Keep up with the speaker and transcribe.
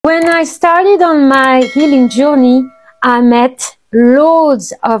I started on my healing journey, I met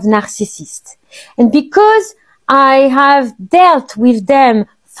loads of narcissists. And because I have dealt with them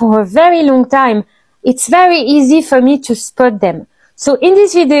for a very long time, it's very easy for me to spot them. So in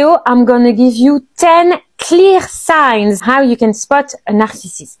this video, I'm going to give you 10 clear signs how you can spot a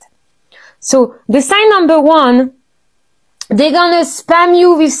narcissist. So the sign number 1, they're gonna spam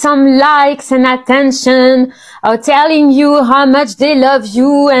you with some likes and attention, or telling you how much they love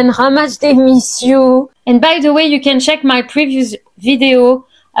you and how much they miss you. And by the way, you can check my previous video.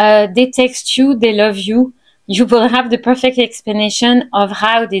 They text you, they love you. You will have the perfect explanation of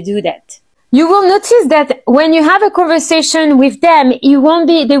how they do that. You will notice that when you have a conversation with them, they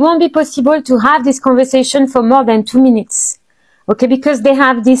won't be possible to have this conversation for more than 2 minutes. Okay, because they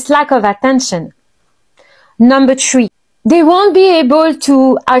have this lack of attention. Number 3. They won't be able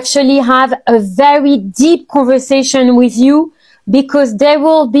to actually have a very deep conversation with you because they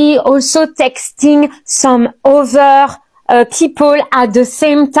will be also texting some other people at the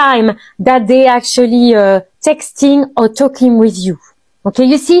same time that they actually texting or talking with you. Okay,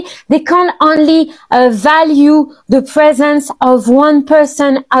 you see, they can't only value the presence of one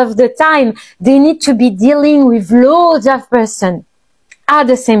person at the time. They need to be dealing with loads of person at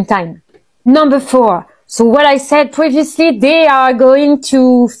the same time. Number 4. So what I said previously, they are going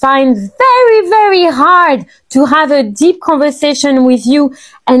to find very, very hard to have a deep conversation with you.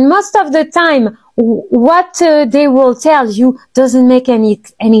 And most of the time, what they will tell you doesn't make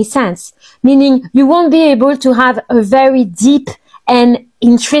any sense. Meaning you won't be able to have a very deep and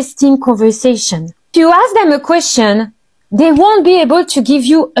interesting conversation. If you ask them a question, they won't be able to give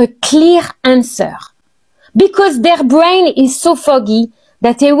you a clear answer because their brain is so foggy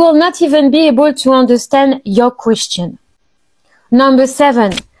that they will not even be able to understand your question. Number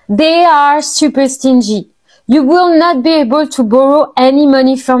 7, they are super stingy. You will not be able to borrow any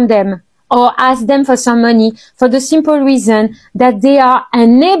money from them or ask them for some money for the simple reason that they are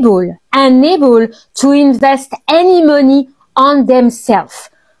unable to invest any money on themselves.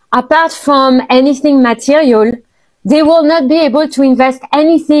 Apart from anything material, they will not be able to invest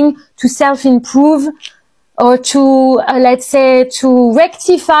anything to self-improve or to, let's say, to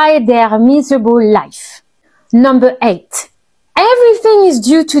rectify their miserable life. Number 8, everything is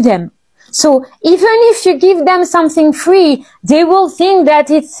due to them. So even if you give them something free, they will think that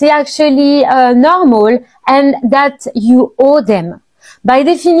it's actually normal and that you owe them. By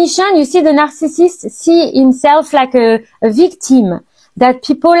definition, you see, the narcissist see himself like a victim, that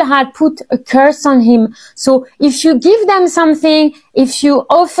people had put a curse on him. So if you give them something, if you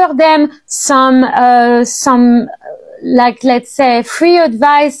offer them some like, let's say, free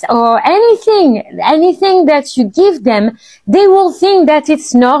advice or anything that you give them, they will think that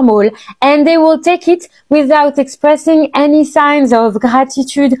it's normal and they will take it without expressing any signs of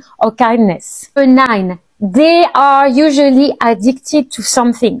gratitude or kindness. Number 9, they are usually addicted to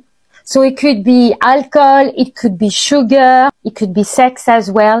something. So it could be alcohol, it could be sugar, it could be sex as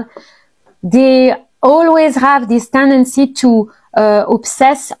well. They always have this tendency to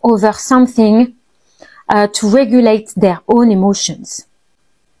obsess over something to regulate their own emotions.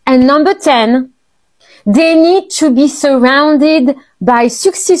 And number 10, they need to be surrounded by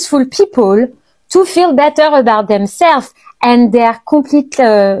successful people to feel better about themselves and their complete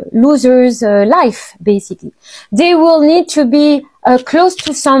loser's life, basically. They will need to be close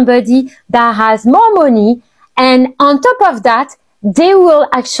to somebody that has more money, and on top of that, they will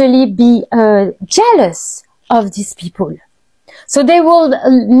actually be jealous of these people. So they will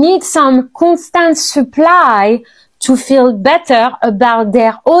need some constant supply to feel better about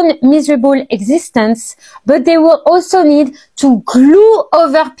their own miserable existence, but they will also need to glue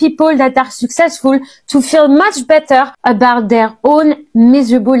over people that are successful to feel much better about their own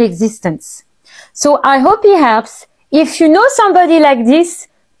miserable existence. So I hope it helps. If you know somebody like this,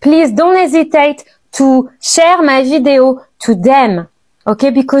 please don't hesitate to share my video to them,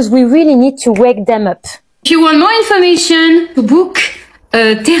 okay? Because we really need to wake them up. If you want more information, to book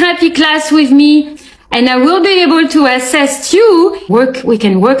a therapy class with me, and I will be able to assist you. We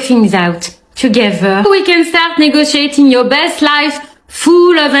can work things out together. We can start negotiating your best life,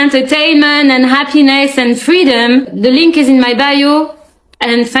 full of entertainment and happiness and freedom. The link is in my bio,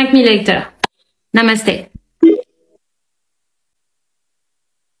 and thank me later. Namaste.